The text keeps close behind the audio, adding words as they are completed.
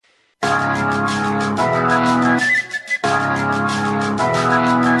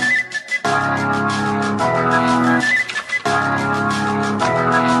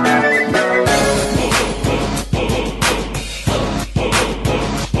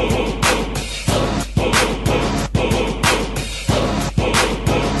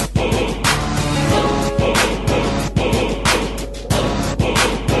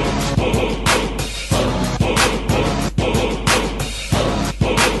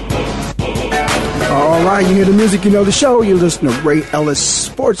All right, you hear the music, you know the show. You listen to Ray Ellis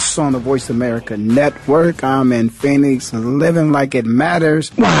Sports on the Voice America Network. I'm in Phoenix, living like it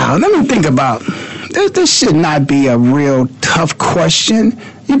matters. Wow, let me think about this. Should not be a real tough question.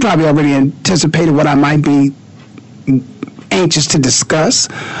 You probably already anticipated what I might be anxious to discuss.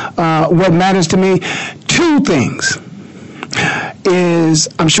 What matters to me, two things, is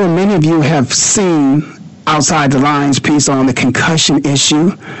I'm sure many of you have seen Outside the Lines piece on the concussion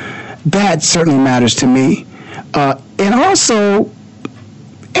issue. That certainly matters to me. And also,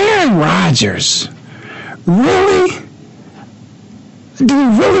 Aaron Rodgers. Really? Do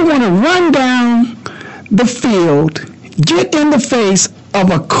we really want to run down the field, get in the face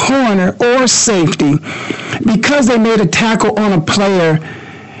of a corner or safety because they made a tackle on a player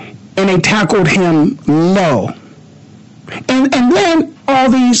and they tackled him low? And then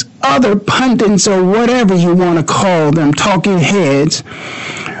all these other pundits or whatever you want to call them, talking heads,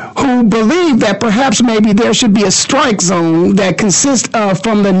 who believe that perhaps maybe there should be a strike zone that consists of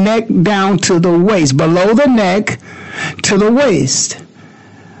from the neck down to the waist, below the neck to the waist.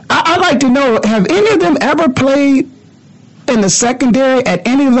 I'd like to know, have any of them ever played in the secondary at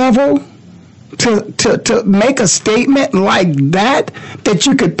any level to make a statement like that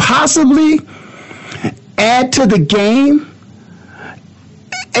you could possibly add to the game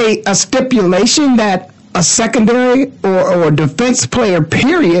a stipulation that a secondary or defense player,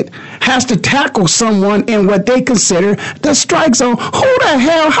 period, has to tackle someone in what they consider the strike zone? Who the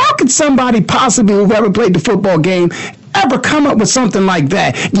hell, how could somebody possibly who've ever played the football game ever come up with something like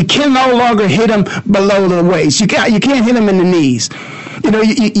that? You can no longer hit them below the waist. You can't hit them in the knees. You know,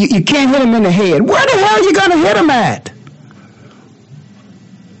 you can't hit them in the head. Where the hell are you going to hit them at?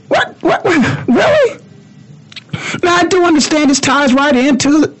 What? Really? Now, I do understand this ties right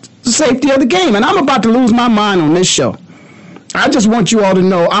into the safety of the game, and I'm about to lose my mind on this show. I just want you all to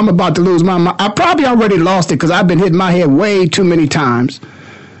know I'm about to lose my mind. I probably already lost it because I've been hitting my head way too many times.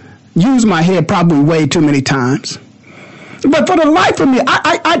 Used my head probably way too many times. But for the life of me,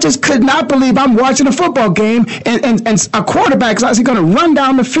 I just could not believe I'm watching a football game and a quarterback is actually going to run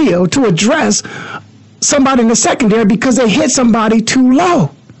down the field to address somebody in the secondary because they hit somebody too low.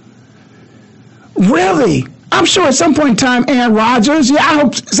 Really? I'm sure at some point in time, Aaron Rodgers, I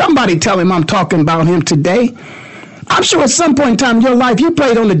hope somebody tell him I'm talking about him today. I'm sure at some point in time in your life, you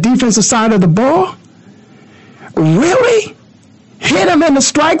played on the defensive side of the ball. Really? Hit him in the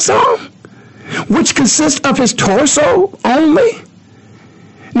strike zone, which consists of his torso only?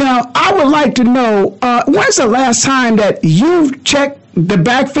 Now, I would like to know, when's the last time that you've checked the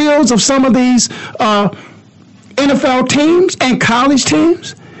backfields of some of these NFL teams and college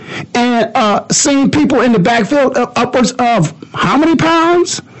teams and seen people in the backfield upwards of how many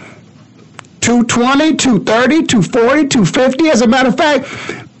pounds? 220, 230, 240, 250. As a matter of fact,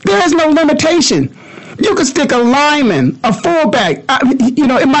 there is no limitation. You could stick a lineman, a fullback.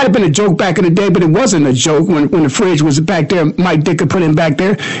 It might have been a joke back in the day, but it wasn't a joke when the fridge was back there. Mike Dick could put him back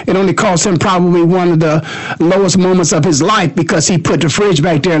there. It only cost him probably one of the lowest moments of his life because he put the fridge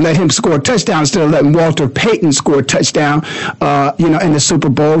back there and let him score a touchdown instead of letting Walter Payton score a touchdown, in the Super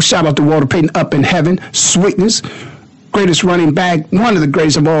Bowl. Shout out to Walter Payton up in heaven. Sweetness. Greatest running back, one of the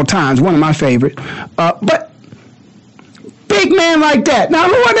greatest of all times, one of my favorite. But big man like that. Now,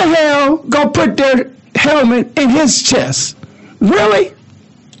 who in the hell gonna put their helmet in his chest? Really?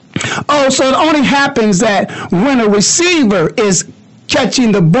 Oh, so it only happens that when a receiver is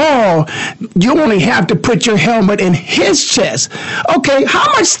catching the ball, you only have to put your helmet in his chest. Okay, how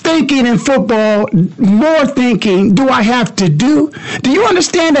much thinking in football, more thinking, do I have to do? Do you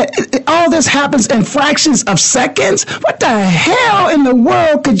understand that all this happens in fractions of seconds? What the hell in the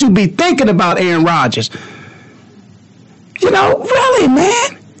world could you be thinking about, Aaron Rodgers? Really,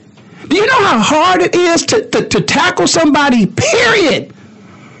 man? Do you know how hard it is to tackle somebody, period?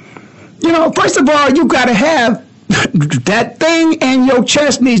 First of all, you got to have that thing in your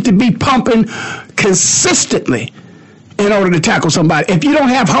chest needs to be pumping consistently in order to tackle somebody. If you don't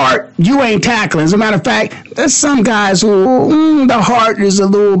have heart, you ain't tackling. As a matter of fact, there's some guys who the heart is a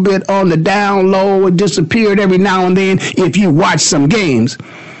little bit on the down low. It disappeared every now and then if you watch some games.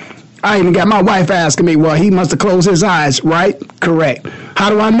 I even got my wife asking me, well, he must have closed his eyes, right? Correct. How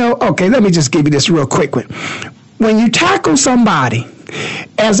do I know? Okay, let me just give you this real quick one. When you tackle somebody,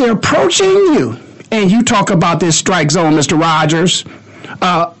 as they're approaching you, and you talk about this strike zone, Mr. Rodgers,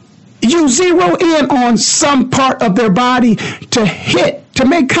 you zero in on some part of their body to hit, to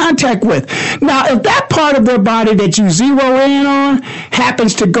make contact with. Now, if that part of their body that you zero in on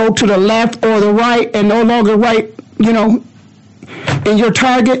happens to go to the left or the right and no longer right, in your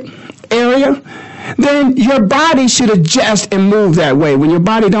target area, then your body should adjust and move that way. When your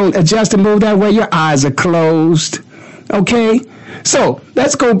body don't adjust and move that way, your eyes are closed. Okay? So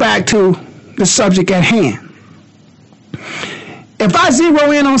let's go back to the subject at hand. If I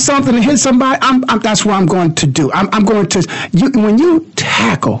zero in on something and hit somebody, that's what I'm going to do. I'm going to, when you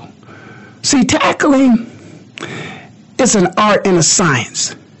tackle, see, tackling is an art and a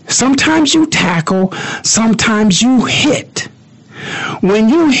science. Sometimes you tackle, sometimes you hit. When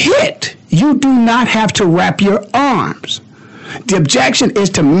you hit, you do not have to wrap your arms. The objection is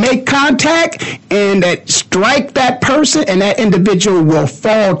to make contact and that strike that person, and that individual will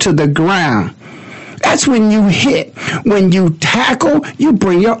fall to the ground. That's when you hit. When you tackle, you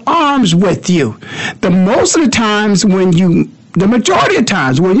bring your arms with you. The majority of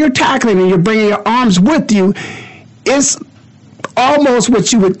times when you're tackling and you're bringing your arms with you, it's almost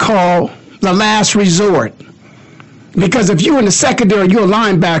what you would call the last resort. Because if you're in the secondary, you're a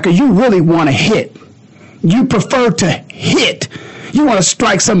linebacker, you really want to hit. You prefer to hit. You want to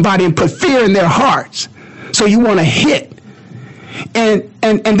strike somebody and put fear in their hearts. So you want to hit. And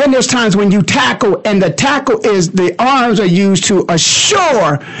then there's times when you tackle, and the tackle is the arms are used to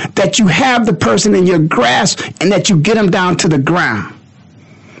assure that you have the person in your grasp and that you get them down to the ground.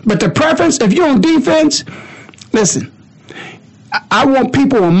 But the preference, if you're on defense, listen, I want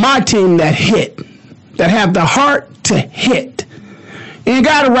people on my team that hit, that have the heart to hit. You ain't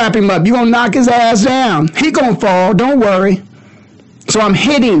got to wrap him up. You're going to knock his ass down. He going to fall. Don't worry. So I'm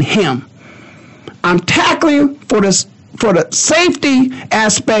hitting him. I'm tackling for the safety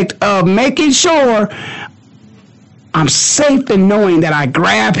aspect of making sure I'm safe in knowing that I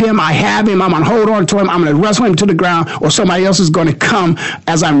grab him, I have him, I'm going to hold on to him, I'm going to wrestle him to the ground, or somebody else is going to come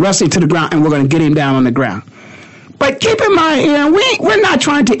as I'm wrestling to the ground, and we're going to get him down on the ground. But keep in mind, we're not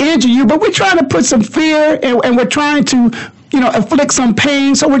trying to injure you, but we're trying to put some fear, and we're trying to, inflict some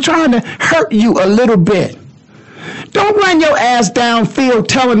pain, so we're trying to hurt you a little bit. Don't run your ass downfield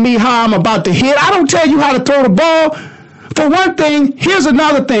telling me how I'm about to hit. I don't tell you how to throw the ball. For one thing, here's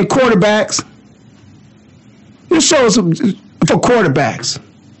another thing, quarterbacks. This shows for quarterbacks.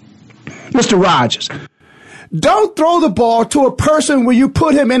 Mr. Rogers. Don't throw the ball to a person where you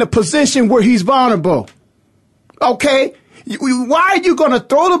put him in a position where he's vulnerable. Okay? Why are you going to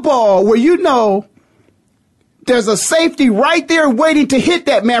throw the ball where you know there's a safety right there waiting to hit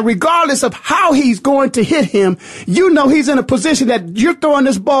that man, regardless of how he's going to hit him? You know he's in a position that you're throwing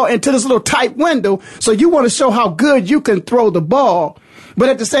this ball into this little tight window, so you want to show how good you can throw the ball, but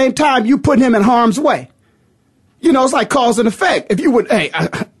at the same time, you put him in harm's way. It's like cause and effect. If you would, hey,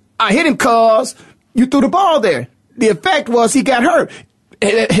 I hit him cause you threw the ball there. The effect was he got hurt.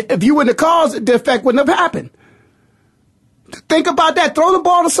 If you wouldn't have caused it, the effect wouldn't have happened. Think about that. Throw the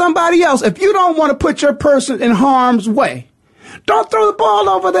ball to somebody else. If you don't want to put your person in harm's way, don't throw the ball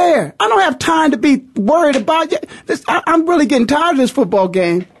over there. I don't have time to be worried about it. I'm really getting tired of this football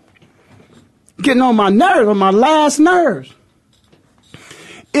game. Getting on my nerves, on my last nerves.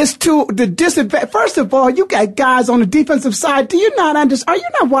 It's to the disadvantage. First of all, you got guys on the defensive side. Do you not understand? Are you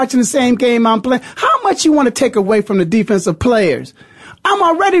not watching the same game I'm playing? How much you want to take away from the defensive players? I'm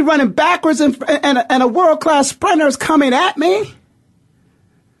already running backwards and a world-class sprinter is coming at me.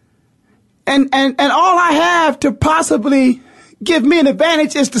 And all I have to possibly give me an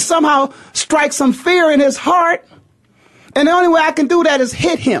advantage is to somehow strike some fear in his heart. And the only way I can do that is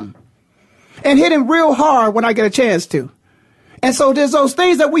hit him. And hit him real hard when I get a chance to. And so there's those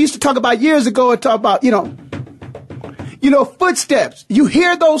things that we used to talk about years ago and talk about, footsteps. You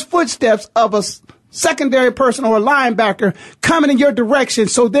hear those footsteps of a secondary person or a linebacker coming in your direction.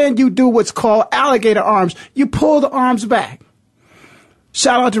 So then you do what's called alligator arms. You pull the arms back.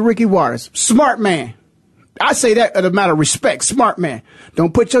 Shout out to Ricky Waters. Smart man. I say that as a matter of respect. Smart man.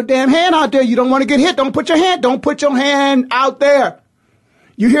 Don't put your damn hand out there. You don't want to get hit. Don't put your hand out there.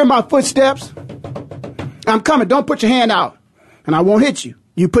 You hear my footsteps? I'm coming. Don't put your hand out and I won't hit you.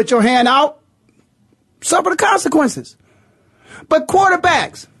 You put your hand out, suffer the consequences. But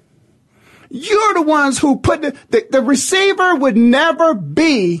quarterbacks, you're the ones who put the receiver would never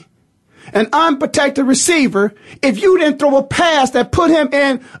be an unprotected receiver if you didn't throw a pass that put him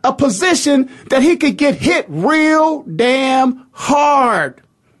in a position that he could get hit real damn hard.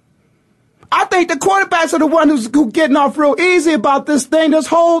 I think the quarterbacks are the ones who getting off real easy about this thing, this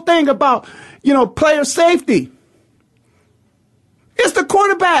whole thing about, player safety. It's the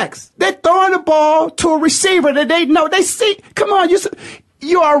quarterbacks. They're throwing the ball to a receiver that they know. They see, come on,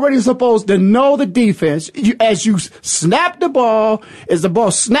 you're already supposed to know the defense. As you snap the ball, as the ball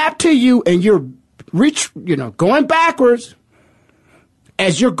snapped to you and you're going backwards,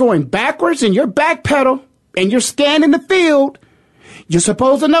 as you're going backwards and you're backpedal and you're scanning the field, You're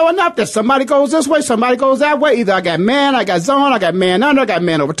supposed to know enough that somebody goes this way, somebody goes that way. Either I got man, I got zone, I got man under, I got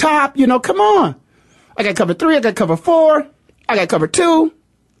man over top. You know, come on. I got cover 3, I got cover 4, I got cover 2.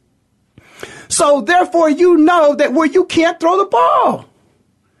 So therefore, you know that where you can't throw the ball.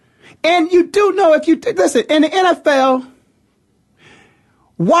 And you do know if you, listen, in the NFL,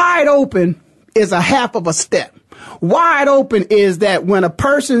 wide open is a half of a step. Wide open is that when a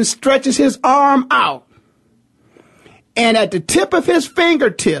person stretches his arm out and at the tip of his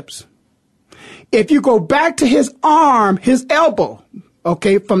fingertips, if you go back to his arm, his elbow,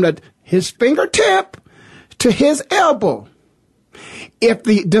 okay, from his fingertip to his elbow, if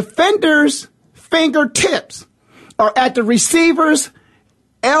the defender's fingertips are at the receiver's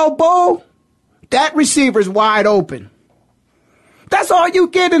elbow, that receiver's wide open. That's all you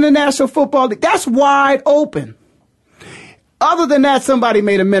get in the National Football League. That's wide open. Other than that, somebody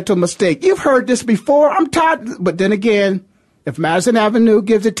made a mental mistake. You've heard this before. I'm tired. But then again, if Madison Avenue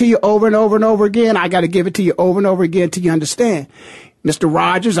gives it to you over and over and over again, I got to give it to you over and over again till you understand. Mr.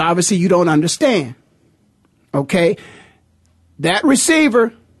 Rogers, obviously you don't understand. Okay? That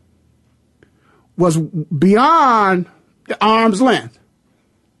receiver was beyond the arm's length.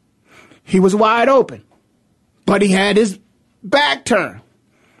 He was wide open, but he had his back turned.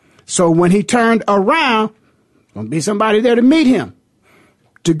 So when he turned around, going to be somebody there to meet him,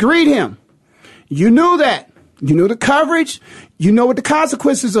 to greet him. You knew that. You knew the coverage. You know what the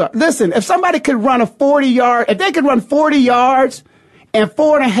consequences are. Listen, if somebody could run if they could run 40 yards in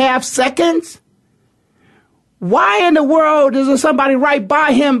 4.5 seconds, why in the world is there somebody right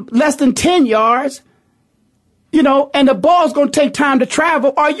by him less than 10 yards? You know, and the ball's going to take time to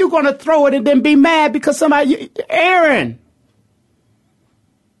travel. Are you going to throw it and then be mad because somebody, Aaron?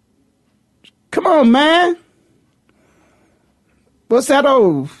 Come on, man. What's that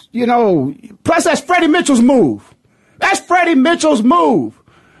old, plus that's Freddie Mitchell's move. That's Freddie Mitchell's move.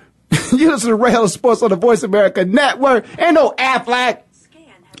 You listen to Ray Ellis Sports on the Voice America Network. Ain't no Aflac.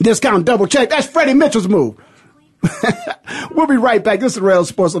 Discount double check. That's Freddie Mitchell's move. We'll be right back. This is Ray Ellis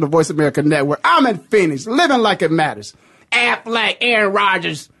Sports on the Voice America Network. I'm in Phoenix, living like it matters. Aflac, Aaron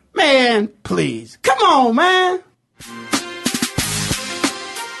Rodgers. Man, please. Come on, man.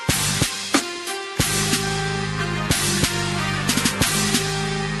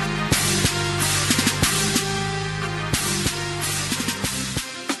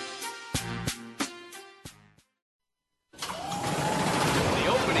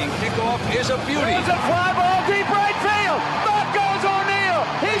 Is a beauty. There's a fly ball deep right field. Back goes O'Neal.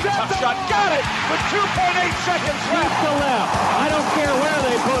 He's at the shot. Got it with 2.8 seconds left. To left. I don't care where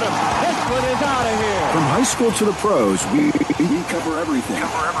they put him. This one is out of here. From high school to the pros, we cover everything.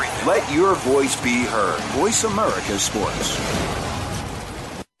 Let your voice be heard. Voice America Sports.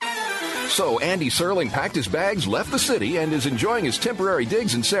 So Andy Serling packed his bags, left the city, and is enjoying his temporary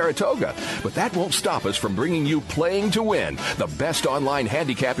digs in Saratoga. But that won't stop us from bringing you Playing to Win, the best online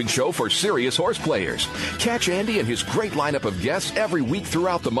handicapping show for serious horse players. Catch Andy and his great lineup of guests every week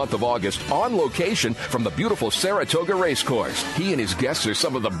throughout the month of August on location from the beautiful Saratoga Racecourse. He and his guests are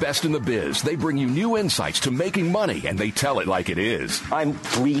some of the best in the biz. They bring you new insights to making money, and they tell it like it is. I'm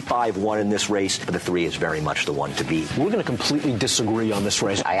 3-5-1 in this race, but the 3 is very much the one to beat. We're going to completely disagree on this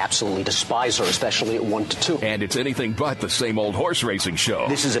race. I absolutely despise her, especially at 1-2. And it's anything but the same old horse racing show.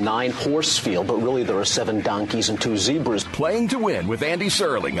 This is a 9-horse field, but really there are 7 donkeys and 2 zebras. Playing to Win with Andy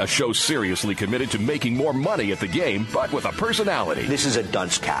Serling, a show seriously committed to making more money at the game, but with a personality. This is a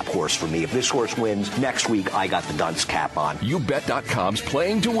dunce cap horse for me. If this horse wins, next week I got the dunce cap on. YouBet.com's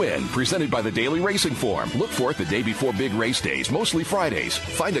Playing to Win, presented by the Daily Racing Form. Look for it the day before big race days, mostly Fridays.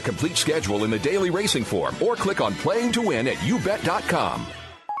 Find a complete schedule in the Daily Racing Form or click on Playing to Win at YouBet.com.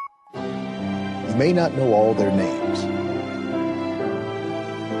 You may not know all their names,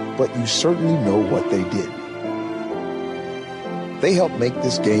 but you certainly know what they did. They helped make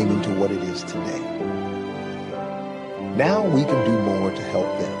this game into what it is today. Now we can do more to help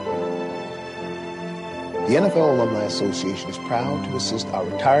them. The NFL Alumni Association is proud to assist our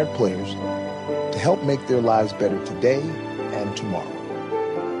retired players to help make their lives better today and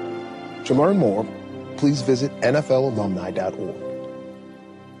tomorrow. To learn more, please visit NFLalumni.org.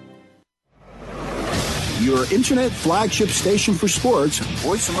 Your internet flagship station for sports,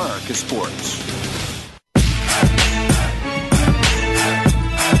 Voice America Sports.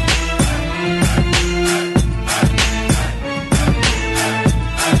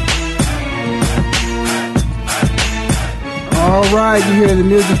 All right, you hear the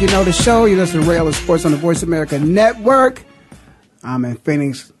music, you know the show. You listen to Ray Ellis Sports on the Voice America Network. I'm in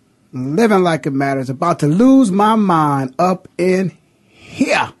Phoenix, living like it matters, about to lose my mind up in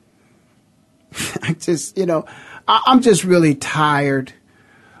here. I just, I'm I'm just really tired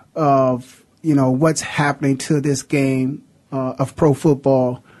of, what's happening to this game of pro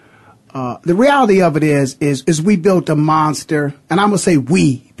football. The reality of it is we built a monster, and I'm gonna say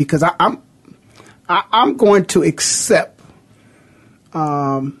we because I'm going to accept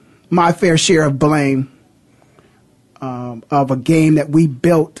my fair share of blame of a game that we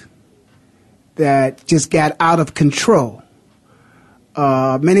built that just got out of control.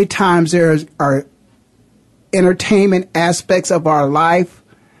 Many times there are entertainment aspects of our life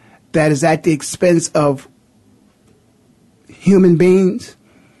that is at the expense of human beings,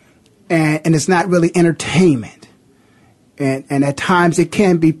 and it's not really entertainment. And at times it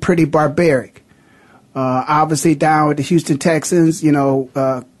can be pretty barbaric. Obviously down with the Houston Texans,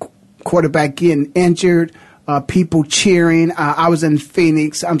 quarterback getting injured, people cheering. I was in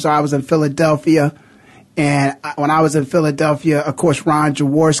Philadelphia. And when I was in Philadelphia, of course, Ron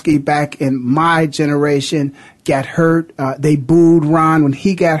Jaworski back in my generation got hurt. They booed Ron when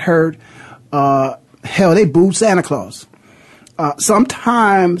he got hurt. Hell, they booed Santa Claus.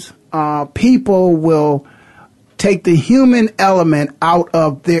 Sometimes people will take the human element out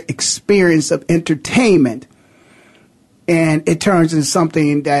of their experience of entertainment, and it turns into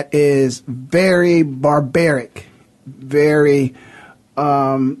something that is very barbaric, very,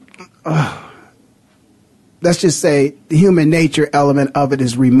 let's just say the human nature element of it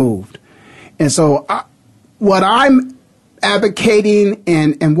is removed. And so what I'm advocating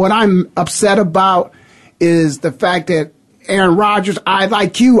and what I'm upset about is the fact that Aaron Rodgers,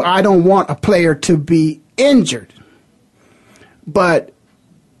 I don't want a player to be injured. But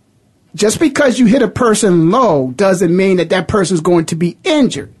just because you hit a person low doesn't mean that person's going to be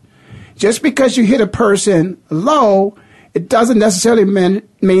injured. Just because you hit a person low, it doesn't necessarily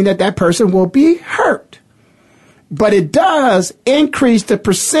mean that person will be hurt. But it does increase the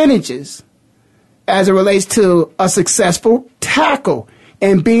percentages as it relates to a successful tackle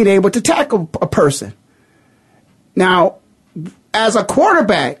and being able to tackle a person. Now, as a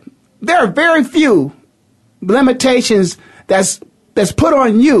quarterback, there are very few limitations that's put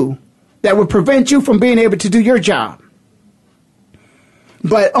on you that would prevent you from being able to do your job.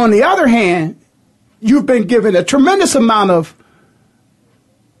 But on the other hand, you've been given a tremendous amount of,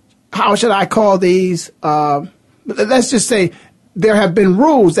 how should I call these, let's just say there have been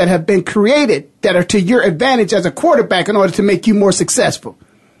rules that have been created that are to your advantage as a quarterback in order to make you more successful.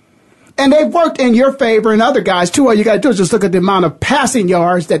 And they've worked in your favor and other guys too. All you got to do is just look at the amount of passing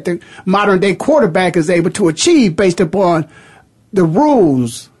yards that the modern day quarterback is able to achieve based upon the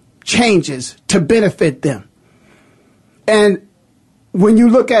rules changes to benefit them. And when you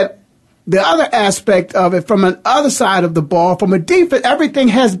look at the other aspect of it from an other side of the ball, from a defense, everything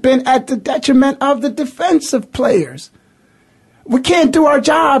has been at the detriment of the defensive players. We can't do our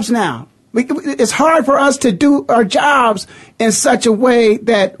jobs now. It's hard for us to do our jobs in such a way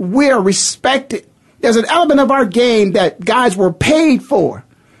that we're respected. There's an element of our game that guys were paid for.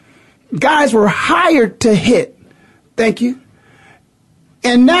 Guys were hired to hit. Thank you.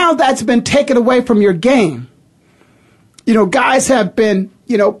 And now that's been taken away from your game. Guys have been,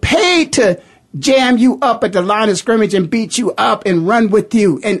 paid to jam you up at the line of scrimmage and beat you up and run with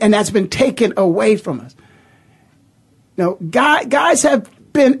you. And that's been taken away from us. Guys have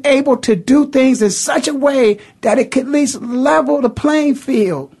been able to do things in such a way that it could at least level the playing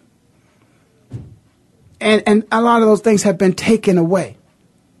field. And a lot of those things have been taken away.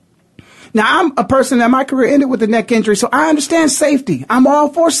 Now, I'm a person that my career ended with a neck injury, so I understand safety. I'm all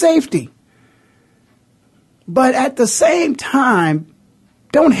for safety. But at the same time,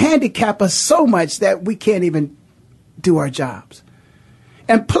 don't handicap us so much that we can't even do our jobs.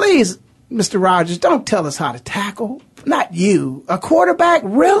 And please, Mr. Rodgers, don't tell us how to tackle. Not you. A quarterback?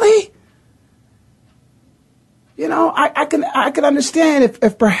 Really? I can understand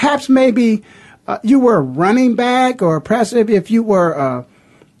if perhaps maybe you were a running back, or perhaps maybe if you were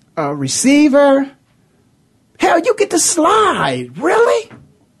a receiver. Hell, you get to slide. Really?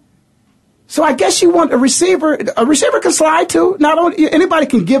 So I guess you want a receiver. A receiver can slide too. Not only anybody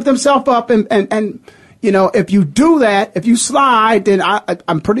can give themselves up, and if you do that, if you slide, then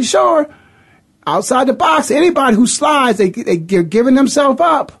I'm pretty sure outside the box, anybody who slides, they're giving themselves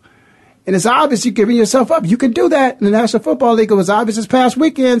up. And it's obvious you're giving yourself up. You can do that in the National Football League. It was obvious this past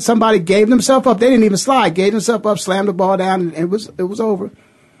weekend. Somebody gave themselves up. They didn't even slide. Gave themselves up, slammed the ball down, and it was over.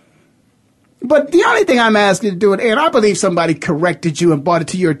 But the only thing I'm asking you to do, and Aaron, I believe somebody corrected you and brought it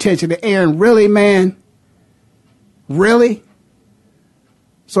to your attention. That Aaron, really, man? Really?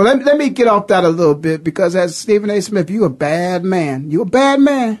 So let me get off that a little bit, because as Stephen A. Smith, you a bad man. You a bad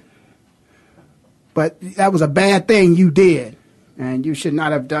man. But that was a bad thing you did, and you should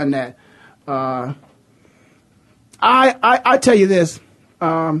not have done that. I tell you this.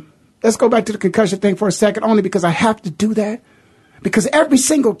 Let's go back to the concussion thing for a second, only because I have to do that. Because every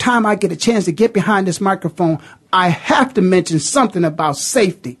single time I get a chance to get behind this microphone, I have to mention something about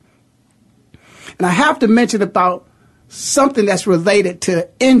safety. And I have to mention about something that's related to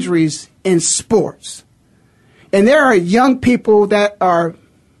injuries in sports. And there are young people that are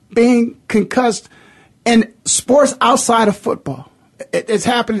being concussed in sports outside of football. It's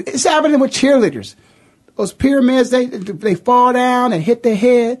happening. It's happening with cheerleaders. Those pyramids, they fall down and hit their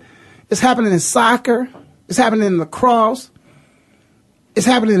head. It's happening in soccer. It's happening in lacrosse. It's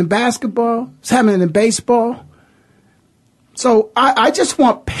happening in basketball. It's happening in baseball. So I just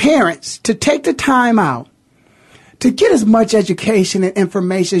want parents to take the time out to get as much education and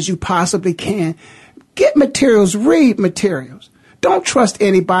information as you possibly can. Get materials, read materials. Don't trust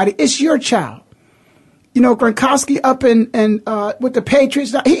anybody. It's your child. You know, Gronkowski up in with the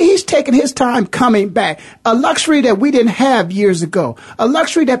Patriots, he's taking his time coming back. A luxury that we didn't have years ago. A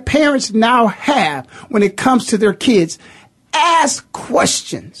luxury that parents now have when it comes to their kids. Ask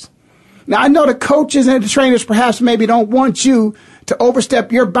questions. Now, I know the coaches and the trainers perhaps maybe don't want you to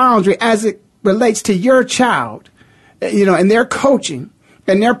overstep your boundary as it relates to your child, you know, and their coaching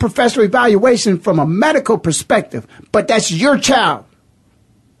and their professional evaluation from a medical perspective. But that's your child.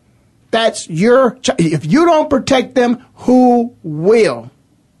 That's your child. If you don't protect them, who will?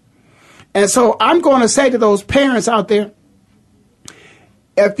 And so I'm going to say to those parents out there,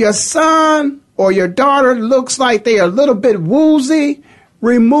 if your son or your daughter looks like they are a little bit woozy,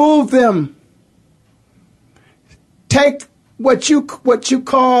 remove them. Take what you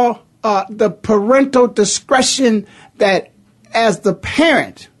call the parental discretion, that as the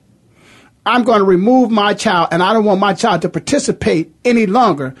parent, I'm going to remove my child, and I don't want my child to participate any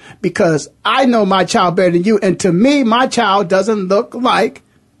longer because I know my child better than you. And to me, my child doesn't look like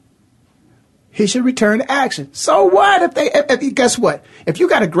he should return to action. So what guess what? If you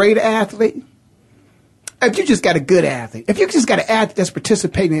got a great athlete, if you just got a good athlete, if you just got an athlete that's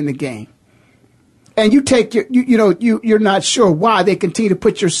participating in the game, and you take you're not sure why they continue to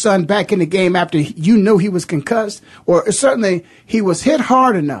put your son back in the game after you know he was concussed, or certainly he was hit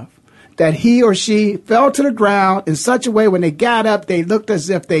hard enough that he or she fell to the ground in such a way when they got up, they looked as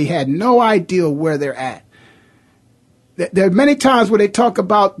if they had no idea where they're at. There are many times where they talk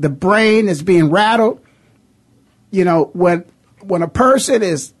about the brain as being rattled. You know, when a person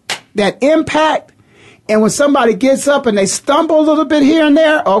is that impact, and when somebody gets up and they stumble a little bit here and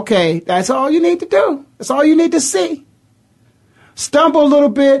there, okay, that's all you need to do. That's all you need to see. Stumble a little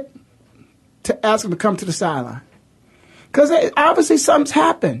bit to ask them to come to the sideline. Because obviously something's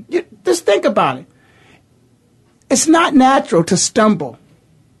happened. Just think about it. It's not natural to stumble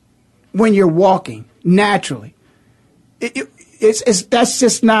when you're walking naturally. That's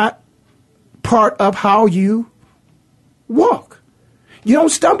just not part of how you walk. You don't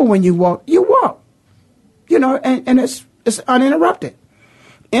stumble when you walk. You walk. You know, and it's uninterrupted.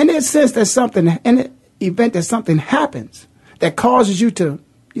 In the sense that in the event that something happens that causes you to,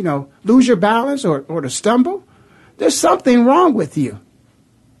 you know, lose your balance or to stumble, there's something wrong with you.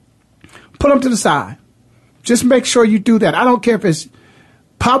 Put them to the side. Just make sure you do that. I don't care if it's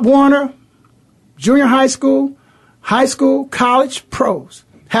Pop Warner, junior high school, college, pros.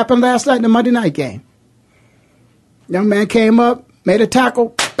 Happened last night in the Monday night game. Young man came up, made a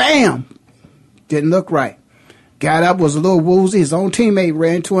tackle, bam! Didn't look right. Got up, was a little woozy. His own teammate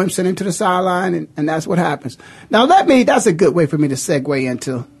ran to him, sent him to the sideline, and that's what happens. Now, that's a good way for me to segue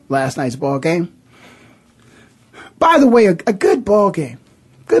into last night's ball game. By the way, a good ball game.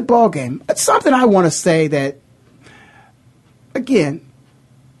 Good ball game. It's something I want to say that, again,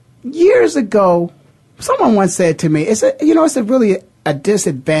 years ago, someone once said to me, it's really a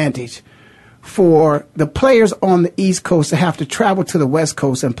disadvantage for the players on the East Coast to have to travel to the West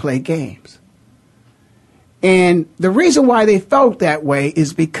Coast and play games. And the reason why they felt that way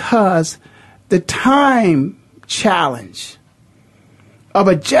is because the time challenge of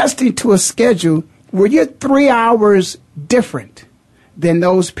adjusting to a schedule where you're 3 hours different than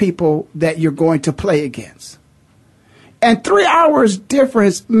those people that you're going to play against. And 3 hours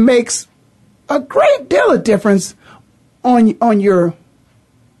difference makes a great deal of difference on your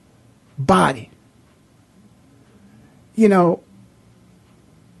body. You know,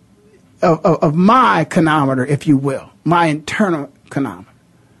 of my chronometer, if you will, my internal chronometer.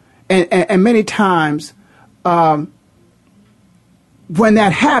 And many times when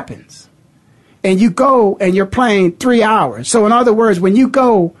that happens and you go and you're playing 3 hours. So in other words, when you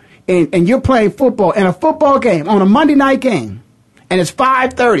go and you're playing football in a football game on a Monday night game and it's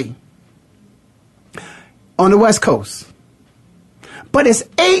 5:30 on the West Coast, but it's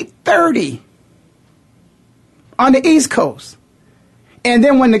 8:30 on the East Coast. And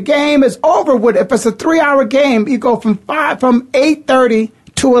then when the game is over with, if it's a 3-hour game, you go from 8:30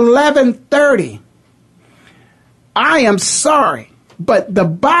 to 11:30. I am sorry, but the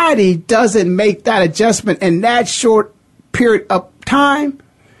body doesn't make that adjustment in that short period of time.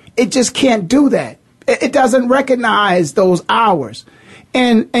 It just can't do that. It doesn't recognize those hours.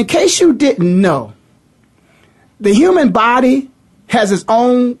 And in case you didn't know, the human body has its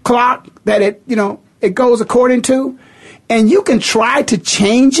own clock that it goes according to, and you can try to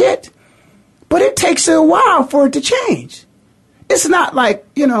change it, but it takes a while for it to change. It's not like,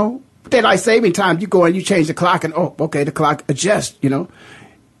 daylight saving time, you go and you change the clock and, the clock adjusts,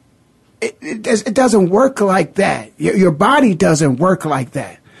 It doesn't work like that. Your body doesn't work like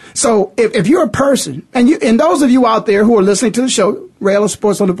that. So if you're a person, and those of you out there who are listening to the show, Ray Ellis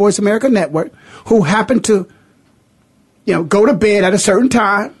Sports on the Voice America Network, who happen to, go to bed at a certain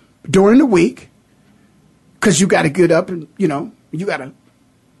time during the week, because you got to get up and, you got to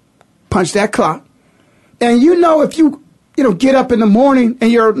punch that clock. And if you, get up in the morning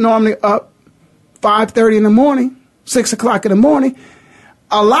and you're normally up 5:30 in the morning, 6 o'clock in the morning,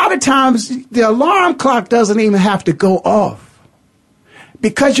 a lot of times the alarm clock doesn't even have to go off.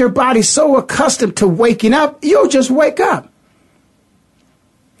 Because your body's so accustomed to waking up, you'll just wake up.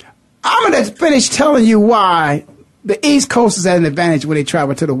 I'm going to finish telling you why the East Coast is at an advantage when they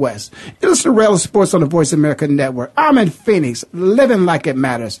travel to the West. You listen to Ray Ellis Sports on the Voice America Network. I'm in Phoenix, living like it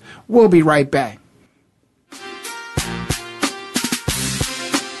matters. We'll be right back.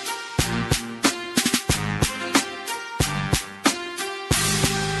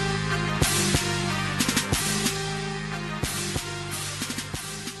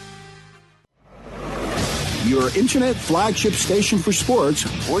 Your internet flagship station for sports,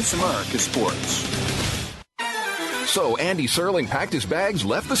 Voice America Sports. So Andy Serling packed his bags,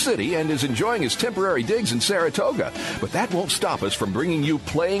 left the city, and is enjoying his temporary digs in Saratoga. But that won't stop us from bringing you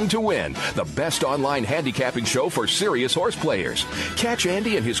Playing to Win, the best online handicapping show for serious horse players. Catch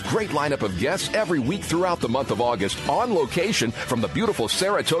Andy and his great lineup of guests every week throughout the month of August on location from the beautiful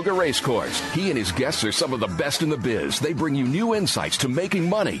Saratoga Racecourse. He and his guests are some of the best in the biz. They bring you new insights to making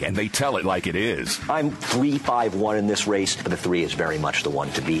money, and they tell it like it is. I'm 3-5-1 in this race, but the 3 is very much the one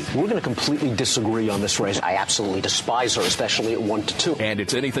to beat. We're going to completely disagree on this race. I absolutely despise her, especially at 1-2. And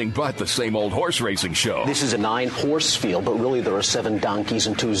it's anything but the same old horse racing show. This is a 9-horse field, but really there are 7 donkeys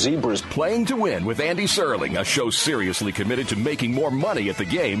and 2 zebras. Playing to Win with Andy Serling, a show seriously committed to making more money at the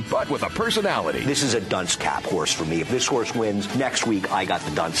game, but with a personality. This is a dunce cap horse for me. If this horse wins, next week I got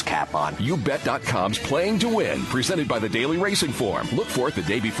the dunce cap on. YouBet.com's Playing to Win, presented by the Daily Racing Form. Look for it the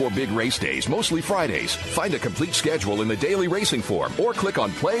day before big race days, mostly Fridays. Find a complete schedule in the Daily Racing Form or click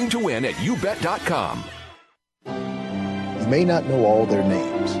on Playing to Win at YouBet.com. You may not know all their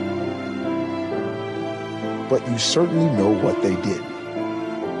names, but you certainly know what they did.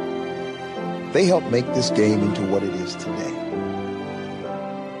 They helped make this game into what it is today.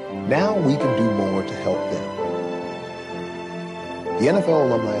 Now we can do more to help them. The NFL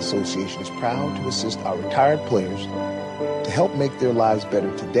Alumni Association is proud to assist our retired players to help make their lives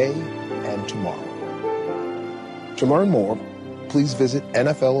better today and tomorrow. To learn more, please visit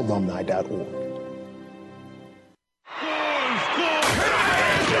NFLalumni.org.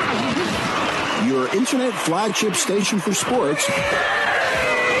 your internet flagship station for sports,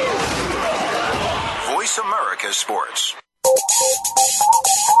 Voice America Sports.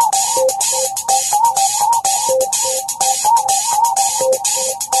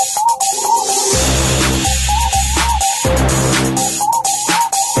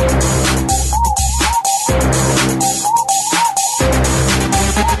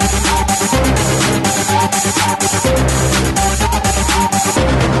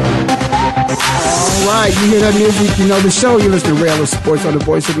 All right, you hear that music, you know the show. You listen to Ray Ellis Sports on the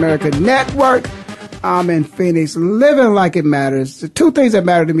Voice America Network. I'm in Phoenix, living like it matters. The two things that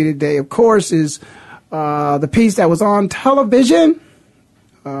matter to me today, of course, is the piece that was on television.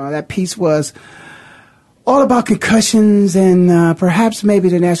 That piece was all about concussions and perhaps maybe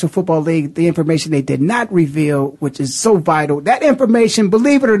the National Football League, the information they did not reveal, which is so vital. That information,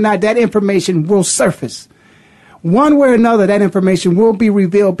 believe it or not, that information will surface. One way or another, that information will be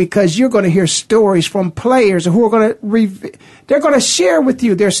revealed because you're going to hear stories from players who are going to they're going to share with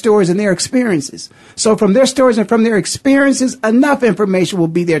you their stories and their experiences. So from their stories and from their experiences, enough information will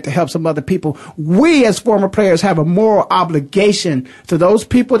be there to help some other people. We as former players have a moral obligation to those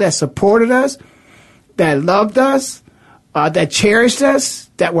people that supported us, that loved us, that cherished us,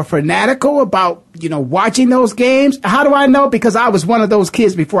 that were fanatical about, watching those games. How do I know? Because I was one of those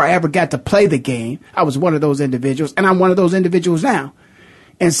kids before I ever got to play the game. I was one of those individuals, and I'm one of those individuals now.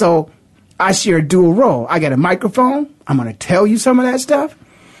 And so I share a dual role. I got a microphone. I'm going to tell you some of that stuff.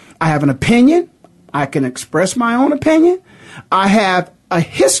 I have an opinion. I can express my own opinion. I have a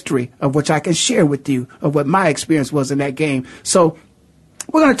history of which I can share with you of what my experience was in that game. So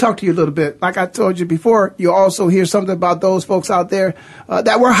we're going to talk to you a little bit. Like I told you before, you'll also hear something about those folks out there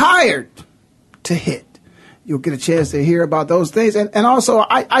that were hired to hit. You'll get a chance to hear about those things. And also,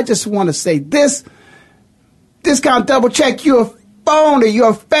 I just want to say this. Discount double check. You're a phony.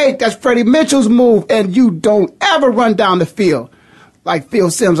 You're a fake. That's Freddie Mitchell's move. And you don't ever run down the field like Phil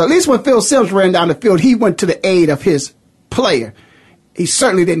Simms. At least when Phil Simms ran down the field, he went to the aid of his player. He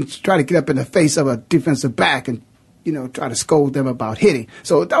certainly didn't try to get up in the face of a defensive back and, try to scold them about hitting.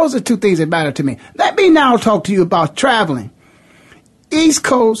 So those are two things that matter to me. Let me now talk to you about traveling East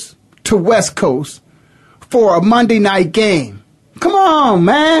Coast to West Coast for a Monday night game. Come on,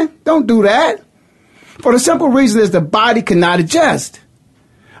 man. Don't do that. For the simple reason is the body cannot adjust.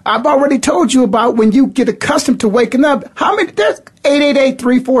 I've already told you about when you get accustomed to waking up. There's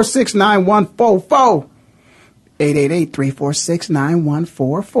 888-346-9144.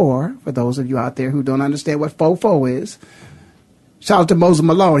 888-346-9144 for those of you out there who don't understand what fofo is. Shout out to Moses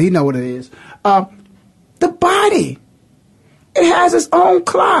Malone. He know what it is. The body, it has its own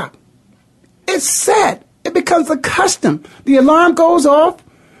clock. It's set. It becomes accustomed. The alarm goes off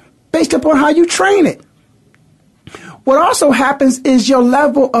based upon how you train it. What also happens is your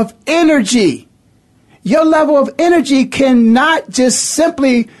level of energy. Your level of energy cannot just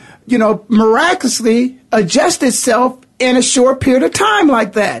simply, miraculously adjust itself in a short period of time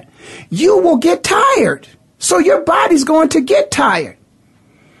like that. You will get tired. So your body's going to get tired.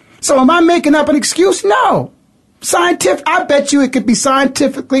 So am I making up an excuse? No. I bet you it could be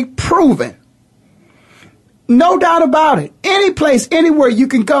scientifically proven. No doubt about it. Any place, anywhere you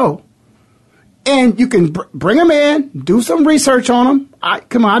can go. And you can bring them in, do some research on them. I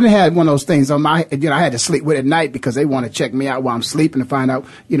didn't have one of those things on my, I had to sleep with at night because they want to check me out while I'm sleeping to find out,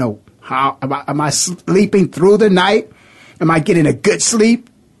 how am I sleeping through the night? Am I getting a good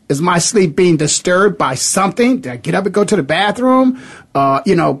sleep? Is my sleep being disturbed by something? Did I get up and go to the bathroom? I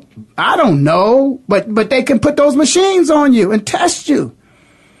don't know, but they can put those machines on you and test you.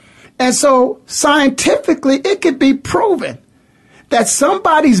 And so scientifically, it could be proven that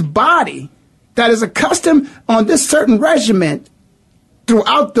somebody's body that is accustomed on this certain regimen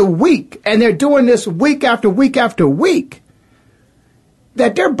throughout the week, and they're doing this week after week after week,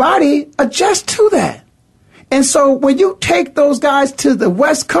 that their body adjusts to that. And so when you take those guys to the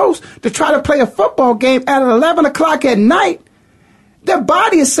West Coast to try to play a football game at 11 o'clock at night, their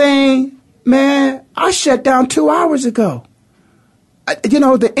body is saying, man, I shut down 2 hours ago.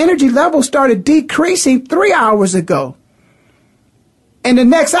 The energy level started decreasing 3 hours ago. And the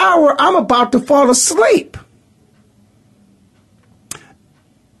next hour, I'm about to fall asleep.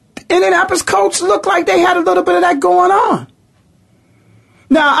 The Indianapolis Colts looked like they had a little bit of that going on.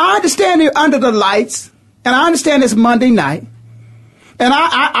 Now, I understand they're under the lights, and I understand it's Monday night, and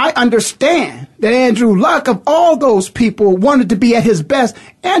I understand that Andrew Luck, of all those people, wanted to be at his best.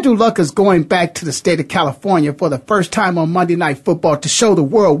 Andrew Luck is going back to the state of California for the first time on Monday Night Football to show the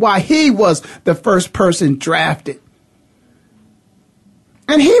world why he was the first person drafted.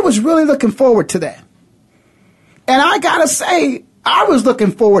 And he was really looking forward to that. And I got to say, I was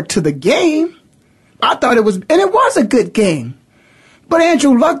looking forward to the game. I thought it was a good game. But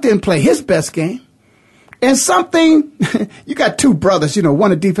Andrew Luck didn't play his best game. And you got two brothers,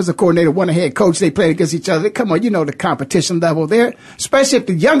 one a defensive coordinator, one a head coach. They played against each other. Come on, the competition level there, especially if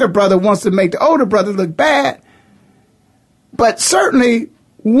the younger brother wants to make the older brother look bad. But certainly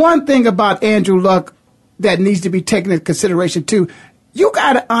one thing about Andrew Luck that needs to be taken into consideration too, you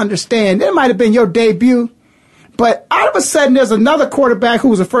got to understand, it might have been your debut, but all of a sudden there's another quarterback who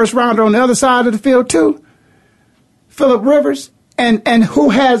was a first rounder on the other side of the field too, Phillip Rivers, and who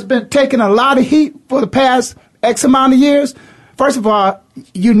has been taking a lot of heat for the past X amount of years. First of all,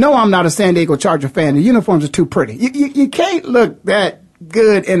 I'm not a San Diego Charger fan. The uniforms are too pretty. You can't look that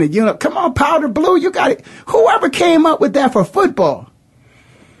good in a uniform. Come on, powder blue, you got it. Whoever came up with that for football.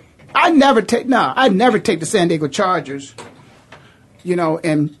 I'd never take the San Diego Chargers,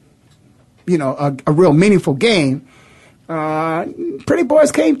 in a real meaningful game. Pretty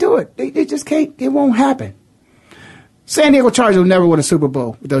boys can't do it. They just can't. It won't happen. San Diego Chargers will never win a Super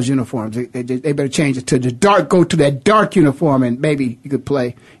Bowl with those uniforms. They better change it to go to that dark uniform, and maybe you could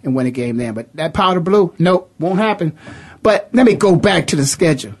play and win a game then. But that powder blue, nope, won't happen. But let me go back to the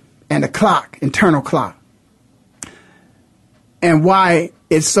schedule and the clock, internal clock, and why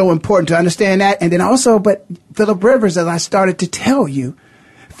it's so important to understand that. And then also, but Phillip Rivers, as I started to tell you,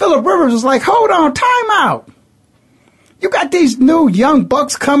 Phillip Rivers was like, hold on, time out. You got these new young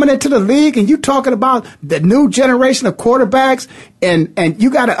bucks coming into the league, and you talking about the new generation of quarterbacks, and you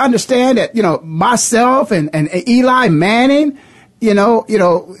got to understand that, myself and Eli Manning,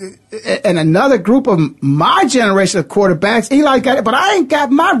 and another group of my generation of quarterbacks, Eli got it, but I ain't got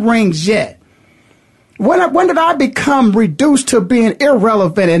my rings yet. When did I become reduced to being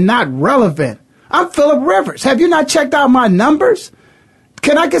irrelevant and not relevant? I'm Phillip Rivers. Have you not checked out my numbers?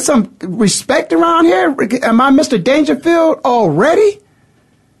 Can I get some respect around here? Am I Mr. Dangerfield already?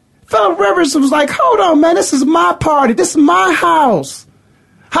 Phillip Rivers was like, hold on, man, this is my party. This is my house.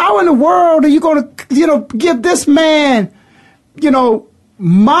 How in the world are you going to, give this man,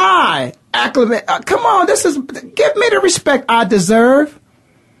 my acclimate? Come on, give me the respect I deserve.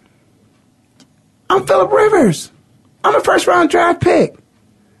 I'm Phillip Rivers. I'm a first-round draft pick.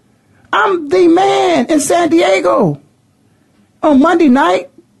 I'm the man in San Diego. On Monday night,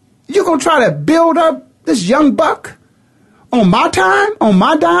 you're going to try to build up this young buck on my time, on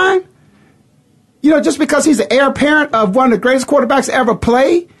my dime? Just because he's the heir apparent of one of the greatest quarterbacks to ever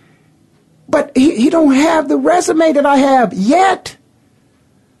play? But he don't have the resume that I have yet.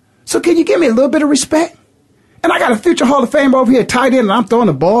 So can you give me a little bit of respect? And I got a future Hall of Famer over here, tight end, and I'm throwing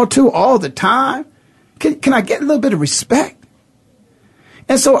the ball to all the time. Can I get a little bit of respect?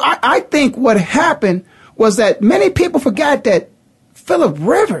 And so I think what happened was that many people forgot that Phillip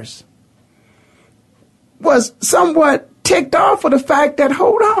Rivers was somewhat ticked off for the fact that,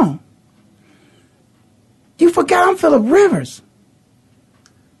 hold on, you forgot I'm Phillip Rivers.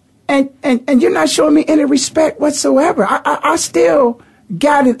 And you're not showing me any respect whatsoever. I still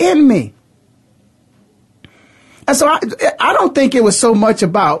got it in me. And so I don't think it was so much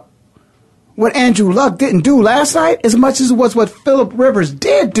about what Andrew Luck didn't do last night as much as it was what Phillip Rivers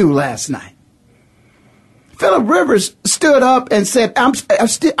did do last night. Phillip Rivers stood up and said,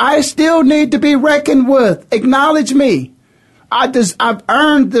 I still need to be reckoned with. Acknowledge me. I've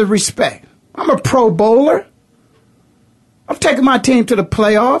earned the respect. I'm a Pro Bowler. I've taken my team to the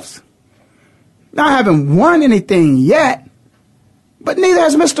playoffs. Now, I haven't won anything yet, but neither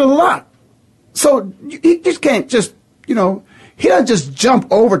has Mr. Luck. So he just can't just, he doesn't just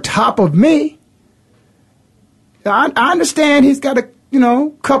jump over top of me. I understand he's got a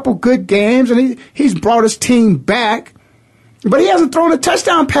couple good games, and he's brought his team back. But he hasn't thrown a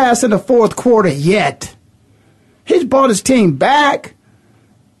touchdown pass in the fourth quarter yet. He's brought his team back,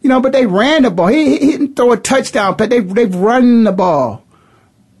 but they ran the ball. He didn't throw a touchdown pass. They've run the ball,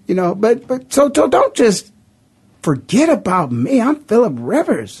 But so don't just forget about me. I'm Phillip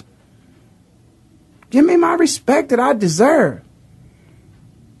Rivers. Give me my respect that I deserve.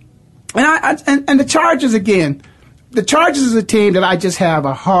 And the Chargers again. The Chargers is a team that I just have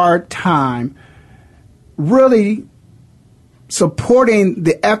a hard time really supporting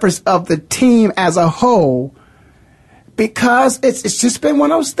the efforts of the team as a whole, because it's just been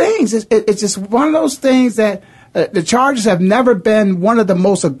one of those things. It's just one of those things that the Chargers have never been one of the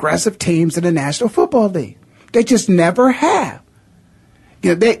most aggressive teams in the National Football League. They just never have.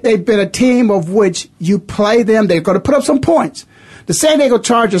 They've been a team of which you play them, they're going to put up some points. The San Diego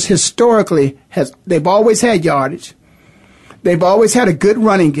Chargers historically they've always had yardage. They've always had a good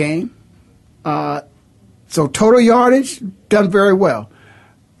running game. So total yardage, done very well.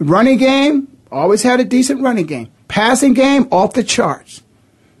 Running game, always had a decent running game. Passing game, off the charts.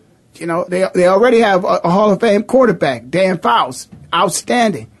 They already have a Hall of Fame quarterback, Dan Fouts,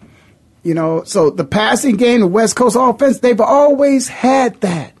 outstanding. So the passing game, the West Coast offense, they've always had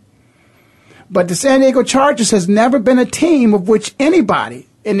that. But the San Diego Chargers has never been a team of which anybody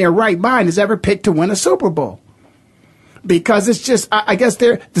in their right mind has ever picked to win a Super Bowl. Because it's just, I guess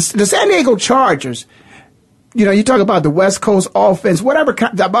the San Diego Chargers, you talk about the West Coast offense, whatever,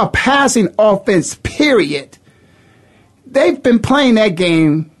 about passing offense, period. They've been playing that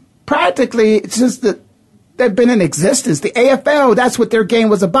game practically since they've been in existence. The AFL, that's what their game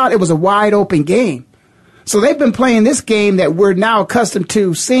was about. It was a wide open game. So they've been playing this game that we're now accustomed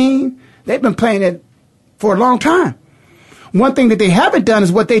to seeing. They've been playing it for a long time. One thing that they haven't done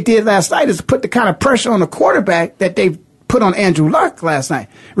is what they did last night is put the kind of pressure on the quarterback that they've put on Andrew Luck last night.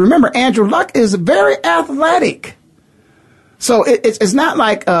 Remember, Andrew Luck is very athletic. So it's not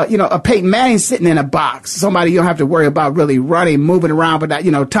like, a Peyton Manning sitting in a box, somebody you don't have to worry about really running, moving around, but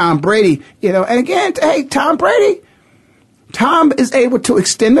that, Tom Brady, and again, hey, Tom is able to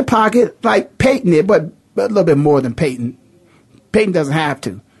extend the pocket like Peyton did, but a little bit more than Peyton. Peyton doesn't have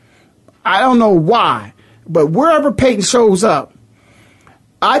to. I don't know why, but wherever Peyton shows up,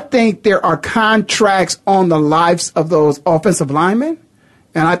 I think there are contracts on the lives of those offensive linemen,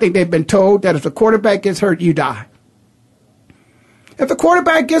 and I think they've been told that if the quarterback gets hurt, you die. If the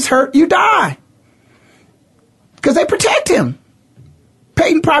quarterback gets hurt, you die. because they protect him.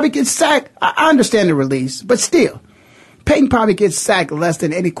 Peyton probably gets sacked. I understand the release, but still, Peyton probably gets sacked less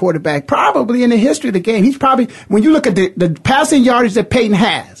than any quarterback probably in the history of the game. He's probably, when you look at the passing yardage that Peyton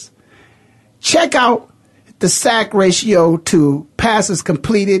has, check out the sack ratio to passes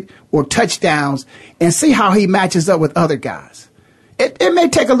completed or touchdowns and see how he matches up with other guys. It may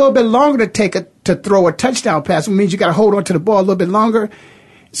take a little bit longer to throw a touchdown pass. It means you got to hold on to the ball a little bit longer,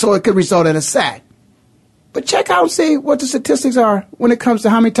 so it could result in a sack. But check out and see what the statistics are when it comes to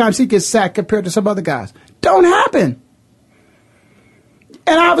how many times he gets sacked compared to some other guys. Don't happen.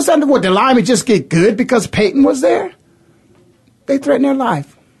 And all of a sudden, what, the linemen just get good because Peyton was there? They threaten their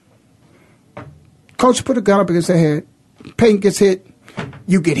life. Coach put a gun up against their head. Peyton gets hit.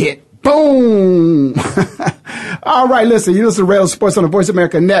 You get hit. Boom. All right, listen. You listen to Rail Sports on the Voice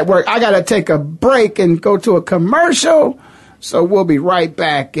America Network. I got to take a break and go to a commercial. So we'll be right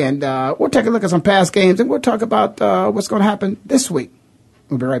back, and we'll take a look at some past games, and we'll talk about what's going to happen this week.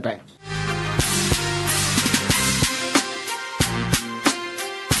 We'll be right back.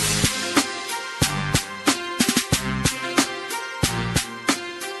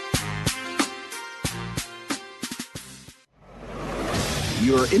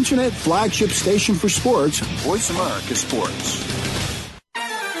 Your internet flagship station for sports, Voice America Sports.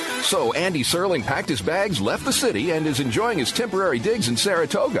 So Andy Serling packed his bags, left the city, and is enjoying his temporary digs in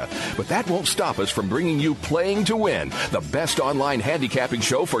Saratoga. But that won't stop us from bringing you Playing to Win, the best online handicapping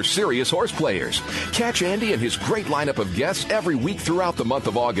show for serious horse players. Catch Andy and his great lineup of guests every week throughout the month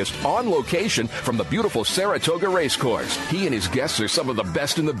of August on location from the beautiful Saratoga Racecourse. He and his guests are some of the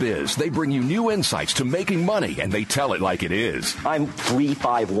best in the biz. They bring you new insights to making money, and they tell it like it is. I'm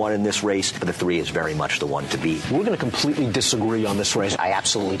 3-5-1 in this race, but the 3 is very much the one to beat. We're going to completely disagree on this race. I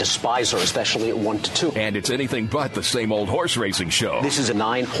absolutely despise her, especially at 1-2. And it's anything but the same old horse racing show. This is a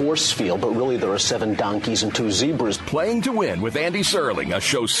 9-horse field, but really there are 7 donkeys and 2 zebras. Playing to Win with Andy Serling, a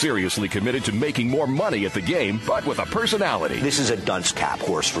show seriously committed to making more money at the game, but with a personality. This is a dunce cap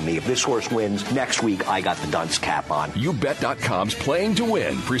horse for me. If this horse wins, next week I got the dunce cap on. YouBet.com's Playing to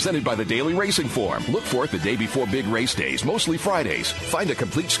Win, presented by the Daily Racing Form. Look for it the day before big race days, mostly Fridays. Find a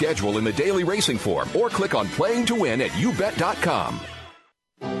complete schedule in the Daily Racing Form or click on Playing to Win at YouBet.com.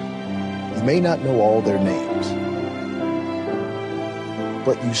 You may not know all their names,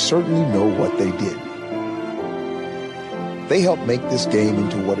 but you certainly know what they did. They helped make this game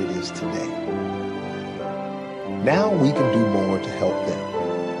into what it is today. Now we can do more to help them.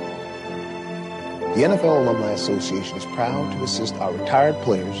 The NFL Alumni Association is proud to assist our retired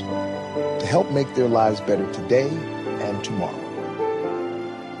players to help make their lives better today and tomorrow.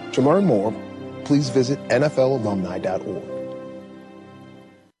 To learn more, please visit NFLalumni.org.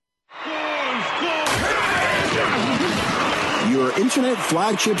 your internet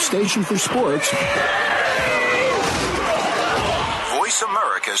flagship station for sports, Voice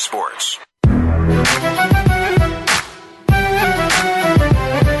America Sports.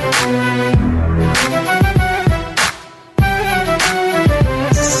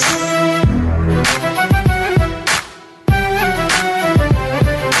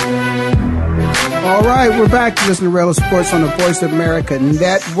 All right, we're back to listen to Rail Sports on the Voice of America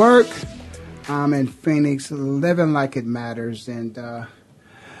Network. I'm in Phoenix, living like it matters. And,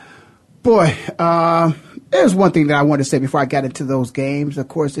 there's one thing that I wanted to say before I got into those games. Of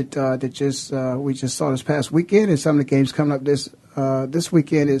course, we just saw this past weekend, and some of the games coming up this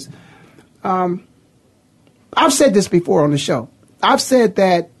weekend is, I've said this before on the show. I've said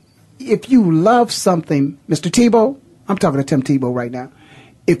that if you love something, Mr. Tebow, I'm talking to Tim Tebow right now.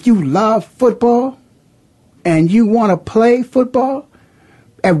 If you love football and you want to play football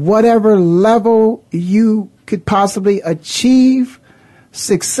at whatever level you could possibly achieve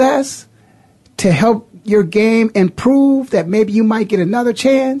success to help your game improve, that maybe you might get another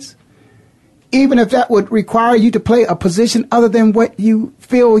chance, even if that would require you to play a position other than what you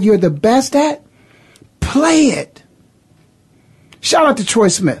feel you're the best at, play it. Shout out to Troy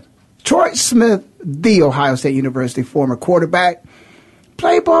Smith. Troy Smith, the Ohio State University former quarterback,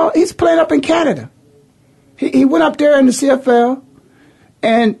 play ball. He's playing up in Canada. He went up there in the CFL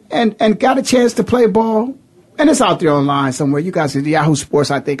and got a chance to play ball. And it's out there online somewhere. You guys see the Yahoo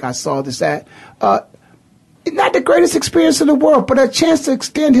Sports, I think I saw this at. Not the greatest experience in the world, but a chance to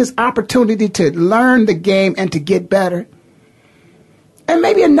extend his opportunity to learn the game and to get better. And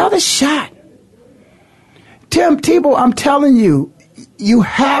maybe another shot. Tim Tebow, I'm telling you, you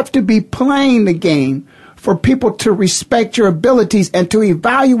have to be playing the game for people to respect your abilities and to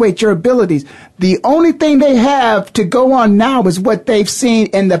evaluate your abilities. The only thing they have to go on now is what they've seen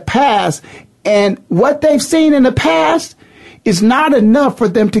in the past. And what they've seen in the past is not enough for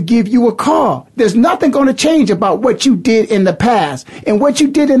them to give you a call. There's nothing going to change about what you did in the past. And what you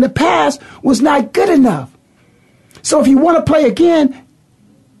did in the past was not good enough. So if you want to play again,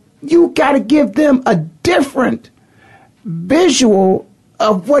 you got to give them a different visual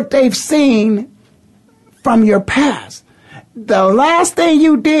of what they've seen from your past. The last thing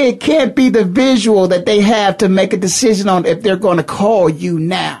you did can't be the visual that they have to make a decision on if they're going to call you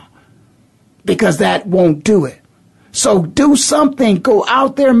now, because that won't do it. So do something. Go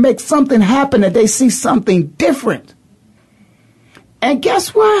out there and make something happen that they see something different. And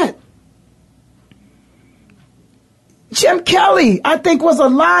guess what? Jim Kelly, I think, was a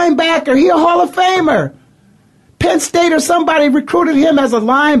linebacker. He a Hall of Famer. Penn State or somebody recruited him as a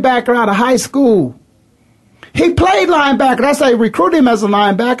linebacker out of high school. He played linebacker. That's how they recruited him as a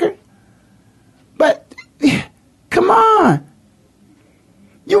linebacker. But, come on.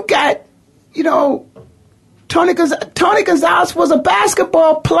 You got, Tony Gonzalez was a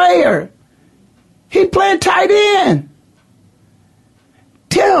basketball player. He played tight end.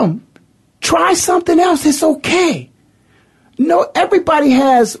 Tim, try something else. It's okay. No, everybody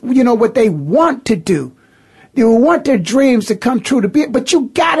has, what they want to do. They want their dreams to come true but you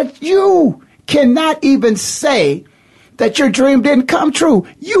cannot even say that your dream didn't come true.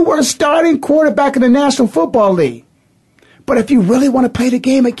 You were a starting quarterback in the National Football League. But if you really want to play the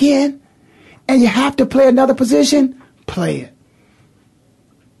game again and you have to play another position, play it.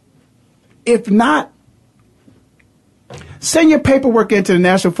 If not, send your paperwork into the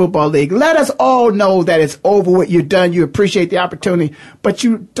National Football League. Let us all know that it's over with. You're done. You appreciate the opportunity, but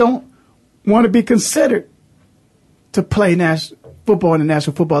you don't want to be considered to play football in the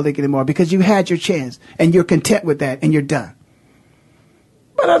National Football League anymore because you had your chance and you're content with that and you're done.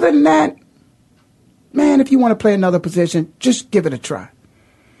 But other than that, man, if you want to play another position, just give it a try.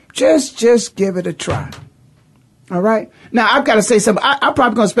 Just give it a try. All right? Now, I've got to say something. I'm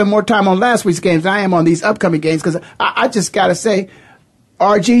probably going to spend more time on last week's games than I am on these upcoming games because I just got to say,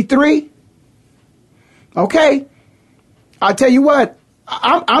 RG3, okay, I'll tell you what,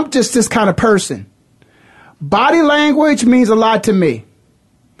 I'm just this kind of person. Body language means a lot to me.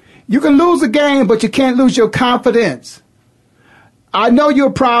 You can lose a game, but you can't lose your confidence. I know you're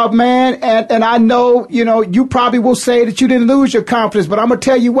a proud man, and I know, you probably will say that you didn't lose your confidence, but I'm going to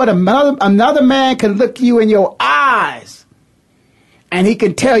tell you what, another man can look you in your eyes, and he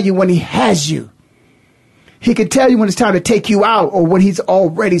can tell you when he has you. He can tell you when it's time to take you out or when he's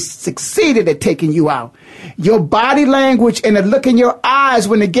already succeeded at taking you out. Your body language and the look in your eyes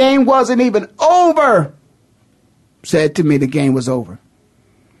when the game wasn't even over said to me the game was over.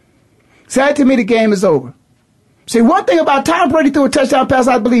 Said to me the game is over. See, one thing about Tom Brady threw a touchdown pass,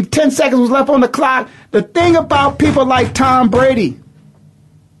 I believe 10 seconds was left on the clock. The thing about people like Tom Brady,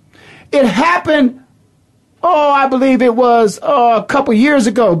 it happened, I believe it was a couple years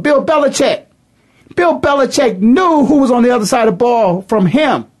ago. Bill Belichick knew who was on the other side of the ball from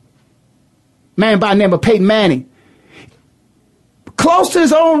him. Man by the name of Peyton Manning. Close to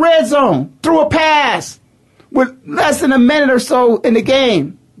his own red zone, threw a pass with less than a minute or so in the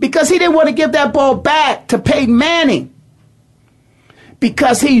game because he didn't want to give that ball back to Peyton Manning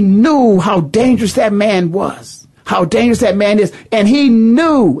because he knew how dangerous that man was, how dangerous that man is. And he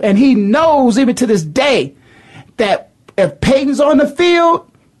knew, and he knows even to this day, that if Peyton's on the field,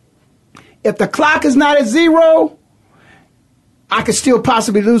 if the clock is not at 0, I could still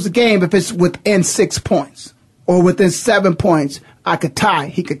possibly lose the game if it's within 6 points or within 7 points. He could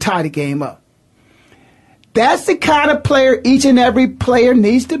tie the game up. That's the kind of player each and every player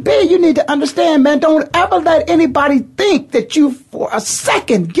needs to be. You need to understand, man, don't ever let anybody think that you, for a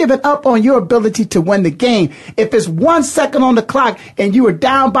second, giving up on your ability to win the game. If it's 1 second on the clock and you are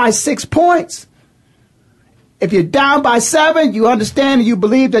down by 6 points, if you're down by 7, you understand and you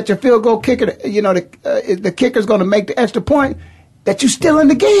believe that your field goal kicker, the kicker's going to make the extra point, that you're still in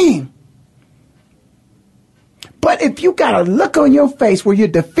the game. But if you got a look on your face where you're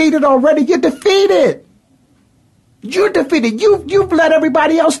defeated already, you're defeated. You're defeated. You've let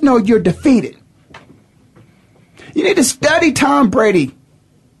everybody else know you're defeated. You need to study Tom Brady.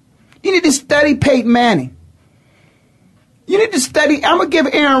 You need to study Peyton Manning. You need to study, I'm going to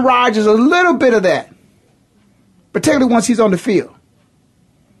give Aaron Rodgers a little bit of that, particularly once he's on the field.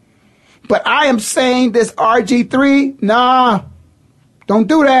 But I am saying this RG3, nah, don't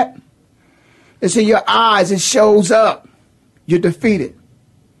do that. It's in your eyes. It shows up. You're defeated.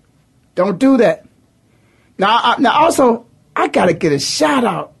 Don't do that. Now also, I got to get a shout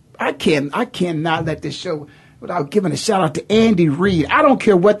out. I cannot let this show without giving a shout out to Andy Reid. I don't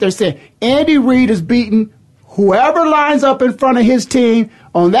care what they're saying. Andy Reid is beating whoever lines up in front of his team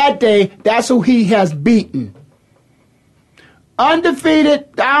on that day. That's who he has beaten.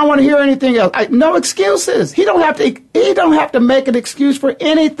 Undefeated. I don't want to hear anything else. No excuses. He don't have to make an excuse for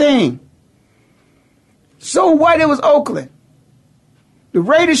anything. So what? It was Oakland. The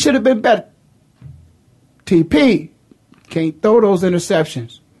Raiders should have been better. TP can't throw those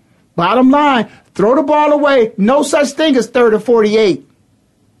interceptions. Bottom line, throw the ball away. No such thing as 3rd or 48.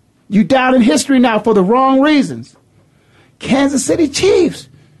 You down in history now for the wrong reasons. Kansas City Chiefs.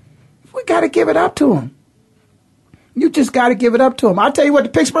 We got to give it up to them. You just got to give it up to them. I'll tell you what, the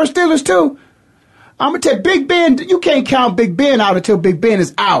Pittsburgh Steelers, too. I'm going to tell you, Big Ben, you can't count Big Ben out until Big Ben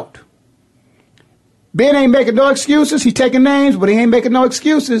is out. Ben ain't making no excuses. He's taking names, but he ain't making no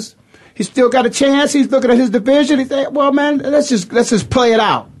excuses. He's still got a chance. He's looking at his division. He's saying, well, man, let's just play it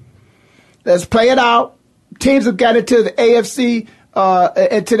out. Let's play it out. Teams have got into the AFC,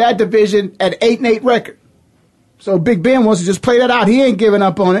 into that division at 8-8 record. So Big Ben wants to just play that out. He ain't giving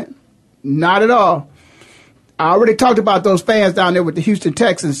up on it. Not at all. I already talked about those fans down there with the Houston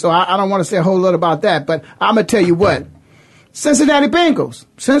Texans, so I don't want to say a whole lot about that. But I'm going to tell you what. Cincinnati Bengals,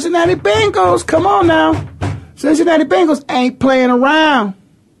 come on now. Cincinnati Bengals ain't playing around.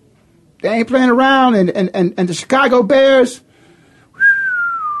 They ain't playing around. And the Chicago Bears,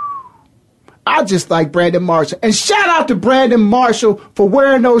 I just like Brandon Marshall. And shout out to Brandon Marshall for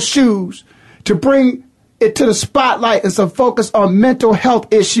wearing those shoes to bring it to the spotlight and some focus on mental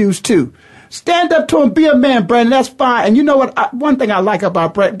health issues, too. Stand up to him, be a man, Brandon. That's fine. And you know what? One thing I like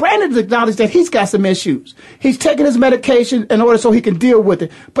about Brandon, Brandon's acknowledged that he's got some issues. He's taking his medication in order so he can deal with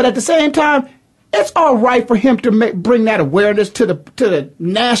it. But at the same time, it's all right for him to bring that awareness to the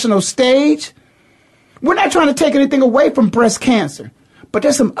national stage. We're not trying to take anything away from breast cancer, but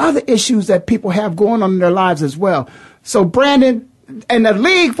there's some other issues that people have going on in their lives as well. So Brandon and the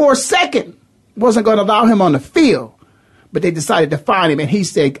league for a second wasn't going to allow him on the field. But they decided to fine him, and he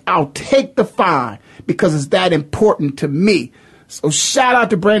said, I'll take the fine because it's that important to me. So shout out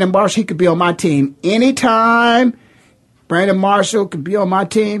to Brandon Marshall. He could be on my team anytime. Brandon Marshall could be on my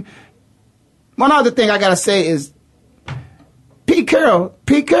team. One other thing I got to say is Pete Carroll.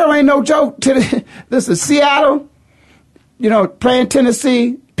 Pete Carroll ain't no joke. This is Seattle, playing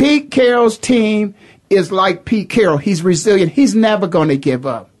Tennessee. Pete Carroll's team is like Pete Carroll. He's resilient. He's never going to give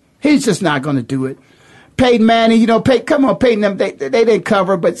up. He's just not going to do it. Peyton Manning, Peyton, they didn't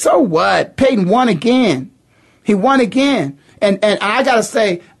cover, but so what? Peyton won again. He won again. And I got to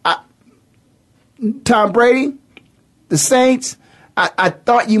say, Tom Brady, the Saints, I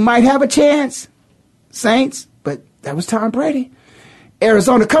thought you might have a chance, Saints, but that was Tom Brady.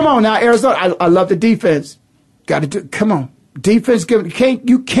 Arizona, come on now, Arizona. I love the defense. Got to do, come on. Defense,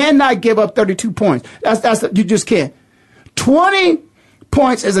 you cannot give up 32 points. You just can't. 20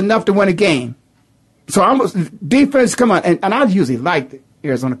 points is enough to win a game. So defense, come on. And I usually like the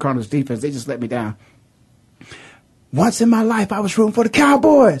Arizona Cardinals defense. They just let me down. Once in my life, I was rooting for the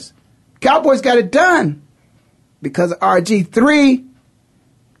Cowboys. Cowboys got it done. Because of RG3,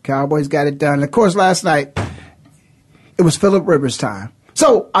 Cowboys got it done. And of course, last night, it was Phillip Rivers' time.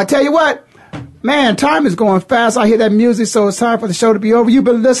 So I tell you what, man, time is going fast. I hear that music, so it's time for the show to be over. You've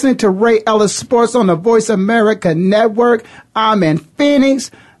been listening to Ray Ellis Sports on the Voice America Network. I'm in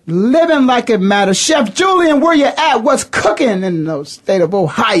Phoenix. Living like it matters. Chef Julian, where you at? What's cooking in the state of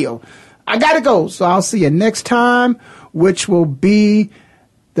Ohio? I got to go, so I'll see you next time, which will be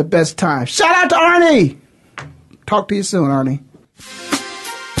the best time. Shout out to Arnie. Talk to you soon, Arnie.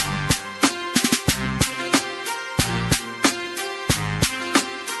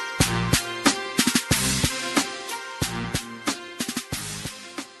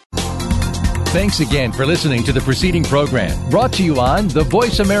 Thanks again for listening to the preceding program, brought to you on the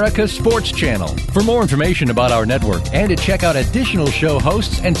Voice America Sports Channel. For more information about our network and to check out additional show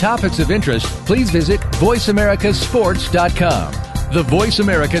hosts and topics of interest, please visit voiceamericasports.com. The Voice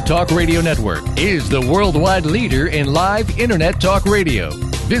America Talk Radio Network is the worldwide leader in live Internet talk radio.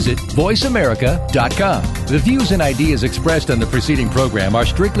 Visit voiceamerica.com. The views and ideas expressed on the preceding program are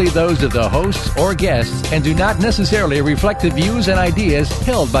strictly those of the hosts or guests and do not necessarily reflect the views and ideas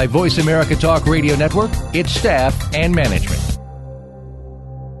held by Voice America Talk Radio Network, its staff, and management.